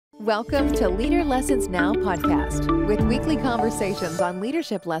Welcome to Leader Lessons Now podcast, with weekly conversations on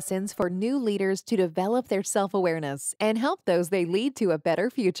leadership lessons for new leaders to develop their self-awareness and help those they lead to a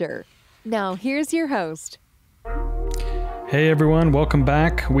better future. Now, here's your host. Hey everyone, welcome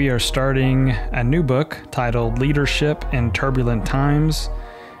back. We are starting a new book titled Leadership in Turbulent Times.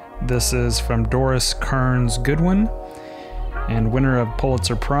 This is from Doris Kearns Goodwin and winner of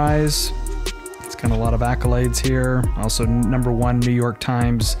Pulitzer Prize. It's got a lot of accolades here. Also #1 New York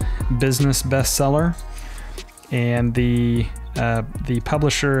Times business bestseller. And the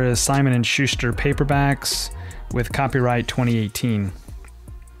publisher is Simon & Schuster Paperbacks with copyright 2018.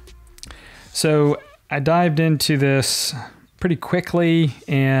 So I dived into this pretty quickly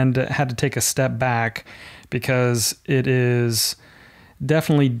and had to take a step back because it is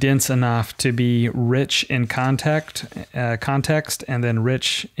definitely dense enough to be rich in context and then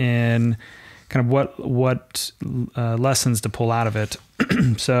rich in kind of what lessons to pull out of it.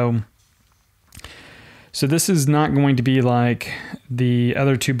 So this is not going to be like the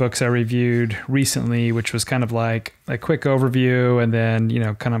other two books I reviewed recently, which was kind of like a quick overview and then,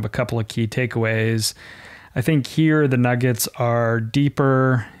 kind of a couple of key takeaways. I think here the nuggets are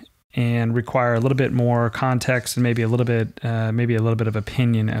deeper and require a little bit more context and maybe a little bit of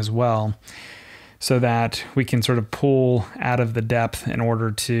opinion as well, so that we can sort of pull out of the depth in order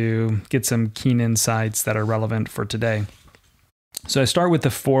to get some keen insights that are relevant for today. So I start with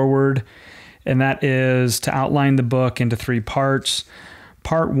the foreword, and that is to outline the book into 3 parts.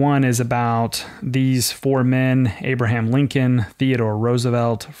 Part 1 is about these 4 men: Abraham Lincoln, Theodore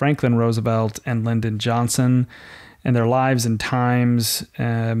Roosevelt, Franklin Roosevelt, and Lyndon Johnson, and their lives and times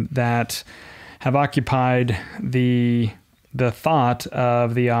that have occupied the thought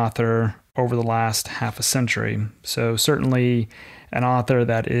of the author over the last half a century. So certainly an author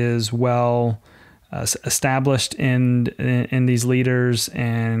that is well established in these leaders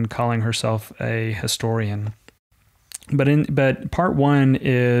and calling herself a historian. But part 1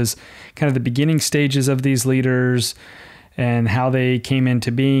 is kind of the beginning stages of these leaders and how they came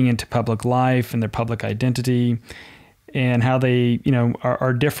into being, into public life and their public identity, and how they,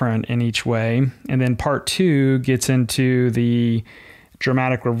 are different in each way. And then part 2 gets into the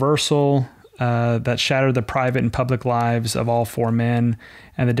dramatic reversal that shattered the private and public lives of all 4 men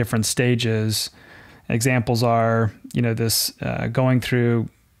and the different stages. Examples are, this going through,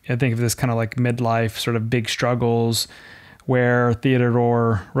 I think of this kind of like midlife sort of big struggles where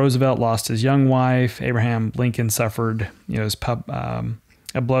Theodore Roosevelt lost his young wife. Abraham Lincoln suffered,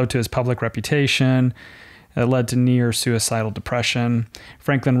 a blow to his public reputation that led to near suicidal depression.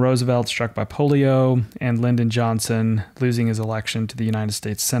 Franklin Roosevelt struck by polio, and Lyndon Johnson losing his election to the United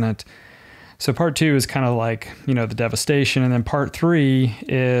States Senate. So part 2 is kind of like, the devastation. And then part 3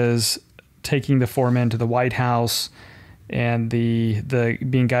 is taking the 4 men to the White House and the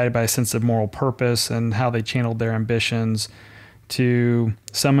being guided by a sense of moral purpose and how they channeled their ambitions to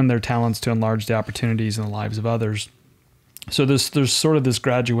summon their talents to enlarge the opportunities in the lives of others. So there's sort of this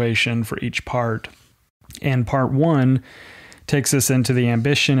graduation for each part. And part 1 takes us into the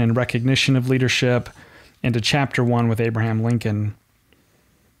ambition and recognition of leadership, into chapter 1 with Abraham Lincoln.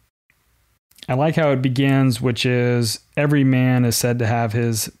 I like how it begins, which is every man is said to have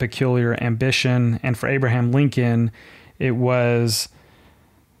his peculiar ambition. And for Abraham Lincoln, it was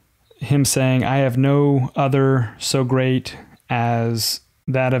him saying, I have no other so great as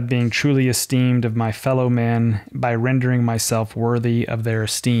that of being truly esteemed of my fellow men by rendering myself worthy of their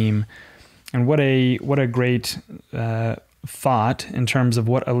esteem. And what a great thought in terms of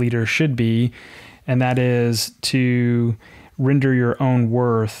what a leader should be, and that is to render your own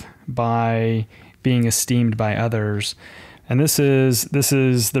worth by being esteemed by others. And this is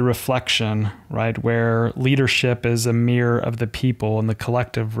the reflection, right, where leadership is a mirror of the people and the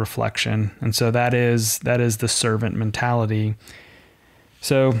collective reflection. And so that is the servant mentality.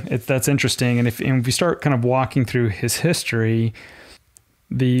 So that's interesting. And if we start kind of walking through his history,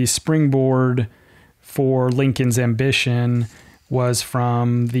 the springboard for Lincoln's ambition was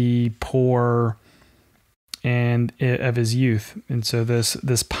from the poor and of his youth. And so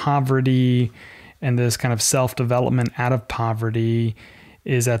this poverty and this kind of self-development out of poverty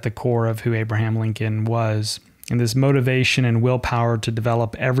is at the core of who Abraham Lincoln was. And this motivation and willpower to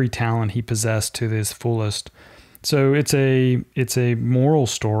develop every talent he possessed to his fullest. So it's a moral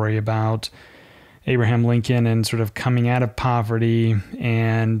story about Abraham Lincoln and sort of coming out of poverty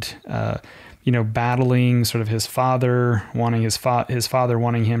and, battling sort of his father, wanting his father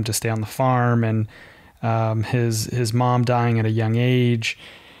wanting him to stay on the farm, and his mom dying at a young age.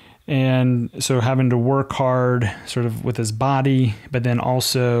 And so having to work hard sort of with his body, but then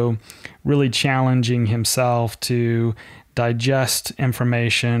also really challenging himself to digest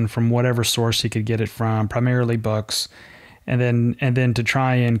information from whatever source he could get it from, primarily books, and then to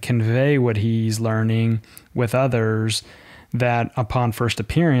try and convey what he's learning with others. That upon first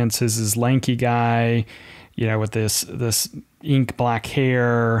appearance is this lanky guy, with this ink black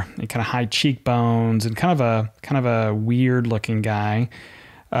hair and kind of high cheekbones and kind of a weird looking guy.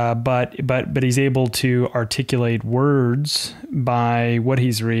 But he's able to articulate words by what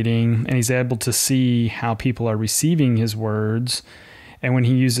he's reading, and he's able to see how people are receiving his words. And when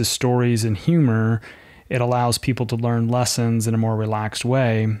he uses stories and humor, it allows people to learn lessons in a more relaxed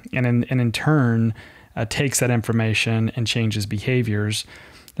way, and in turn takes that information and changes behaviors.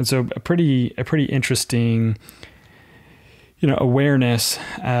 And so a pretty interesting awareness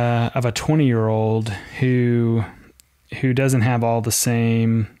of a 20-year-old who doesn't have all the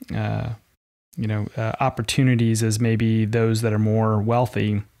same opportunities as maybe those that are more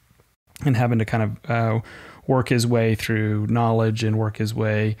wealthy, and having to kind of work his way through knowledge and work his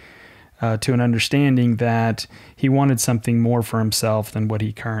way to an understanding that he wanted something more for himself than what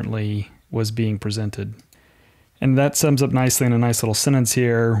he currently was being presented. And that sums up nicely in a nice little sentence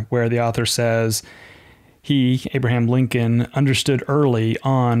here where the author says, he, Abraham Lincoln, understood early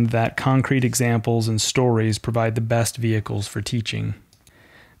on that concrete examples and stories provide the best vehicles for teaching.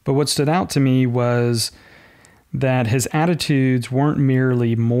 But what stood out to me was that his attitudes weren't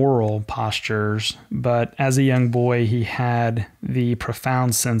merely moral postures, but as a young boy, he had the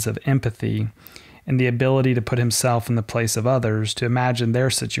profound sense of empathy and the ability to put himself in the place of others, to imagine their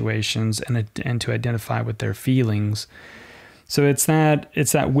situations and to identify with their feelings. So it's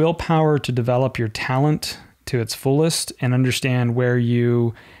that willpower to develop your talent to its fullest and understand where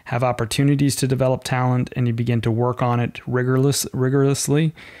you have opportunities to develop talent, and you begin to work on it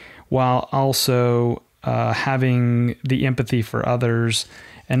rigorously, while also having the empathy for others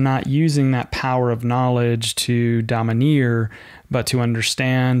and not using that power of knowledge to domineer, but to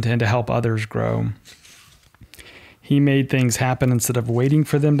understand and to help others grow. He made things happen instead of waiting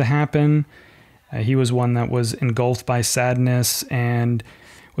for them to happen. He was one that was engulfed by sadness and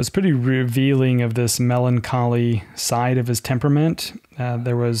was pretty revealing of this melancholy side of his temperament.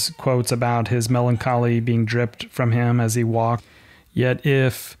 There was quotes about his melancholy being dripped from him as he walked. Yet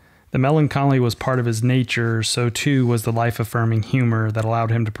if the melancholy was part of his nature, so too was the life-affirming humor that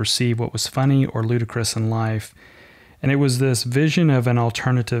allowed him to perceive what was funny or ludicrous in life. And it was this vision of an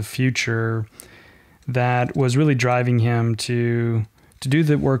alternative future that was really driving him to do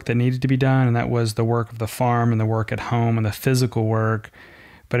the work that needed to be done, and that was the work of the farm and the work at home and the physical work.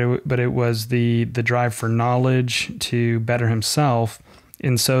 But it was the drive for knowledge to better himself,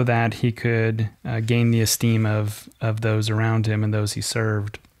 and so that he could gain the esteem of those around him and those he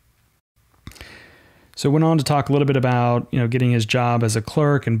served. So went on to talk a little bit about getting his job as a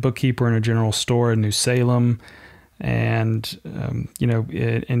clerk and bookkeeper in a general store in New Salem. And,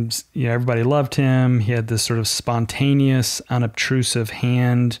 everybody loved him. He had this sort of spontaneous, unobtrusive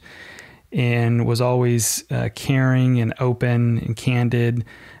hand and was always caring and open and candid,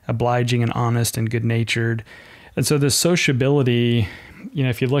 obliging and honest and good-natured. And so this sociability,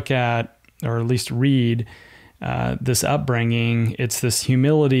 if you look at, or at least read this upbringing, it's this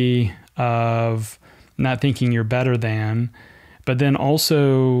humility of not thinking you're better than, but then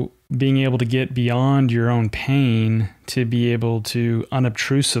also being able to get beyond your own pain to be able to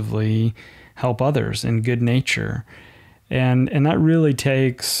unobtrusively help others in good nature. And that really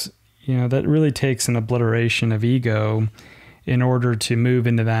takes, an obliteration of ego in order to move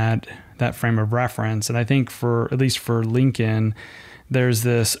into that frame of reference. And I think at least for Lincoln, there's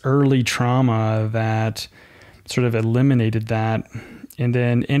this early trauma that sort of eliminated that. And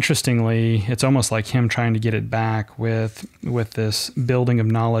then interestingly, it's almost like him trying to get it back with this building of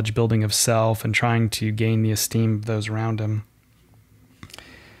knowledge, building of self, and trying to gain the esteem of those around him.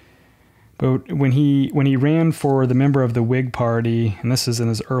 But when he ran for the member of the Whig Party, and this is in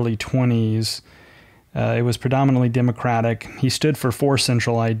his early 20s, it was predominantly Democratic. He stood for 4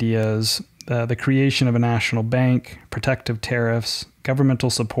 central ideas: the creation of a national bank, protective tariffs, governmental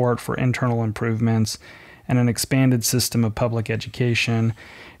support for internal improvements, and an expanded system of public education.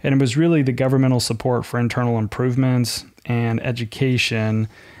 And it was really the governmental support for internal improvements and education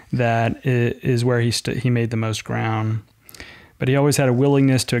that is where he made the most ground. But he always had a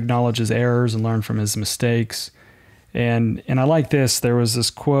willingness to acknowledge his errors and learn from his mistakes. And I like this. There was this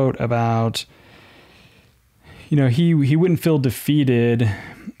quote about, he wouldn't feel defeated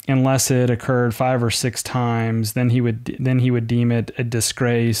unless it occurred 5 or 6 times. Then he would deem it a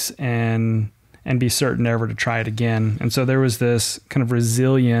disgrace and be certain never to try it again. And so there was this kind of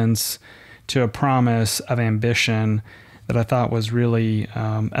resilience to a promise of ambition that I thought was really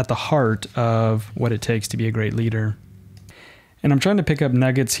at the heart of what it takes to be a great leader. And I'm trying to pick up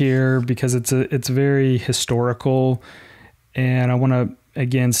nuggets here because it's very historical, and I want to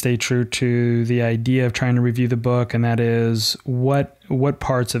again stay true to the idea of trying to review the book, and that is what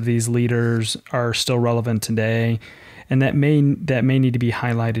parts of these leaders are still relevant today, and that may need to be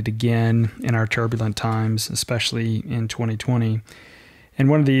highlighted again in our turbulent times, especially in 2020. And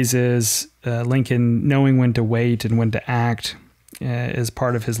one of these is Lincoln knowing when to wait and when to act as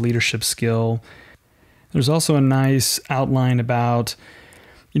part of his leadership skill. There's also a nice outline about,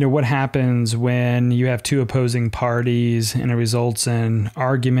 what happens when you have two opposing parties and it results in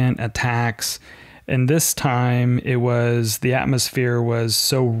argument, attacks. And this time the atmosphere was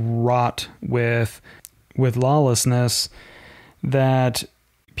so wrought with lawlessness that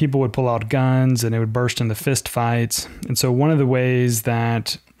people would pull out guns and it would burst into fist fights. And so one of the ways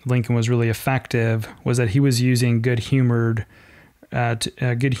that Lincoln was really effective was that he was using good humor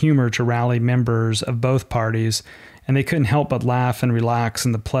to rally members of both parties, and they couldn't help but laugh and relax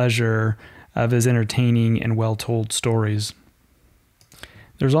in the pleasure of his entertaining and well-told stories.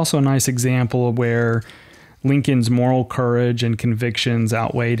 There's also a nice example where Lincoln's moral courage and convictions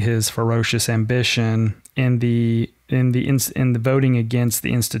outweighed his ferocious ambition in the voting against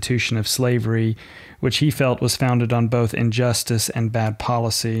the institution of slavery, which he felt was founded on both injustice and bad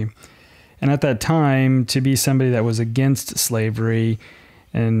policy. And at that time, to be somebody that was against slavery,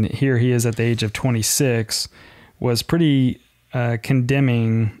 and here he is at the age of 26, was pretty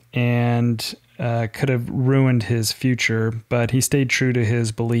condemning and could have ruined his future, but he stayed true to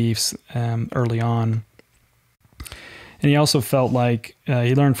his beliefs early on. And he also felt like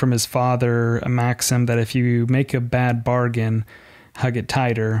he learned from his father a maxim that if you make a bad bargain, hug it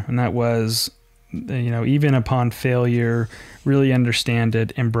tighter. And that was, even upon failure, really understand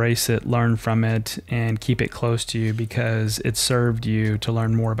it, embrace it, learn from it, and keep it close to you because it served you to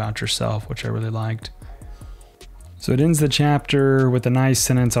learn more about yourself, which I really liked. So it ends the chapter with a nice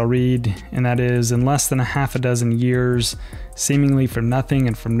sentence I'll read, and that is, in less than a half a dozen years, seemingly from nothing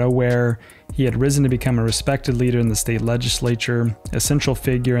and from nowhere, he had risen to become a respected leader in the state legislature, a central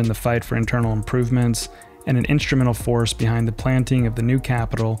figure in the fight for internal improvements, and an instrumental force behind the planting of the new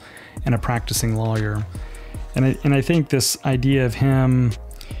Capitol, and a practicing lawyer. And I think this idea of him,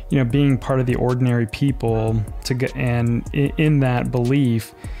 being part of the ordinary people, and in that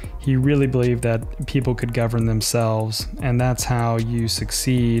belief, he really believed that people could govern themselves, and that's how you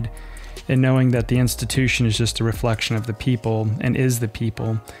succeed in knowing that the institution is just a reflection of the people and is the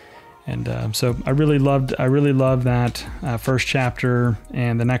people. And so I really loved that first chapter,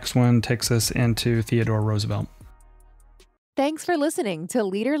 and the next one takes us into Theodore Roosevelt. Thanks for listening to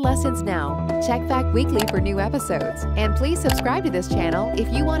Leader Lessons Now. Check back weekly for new episodes, and please subscribe to this channel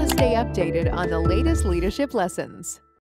if you want to stay updated on the latest leadership lessons.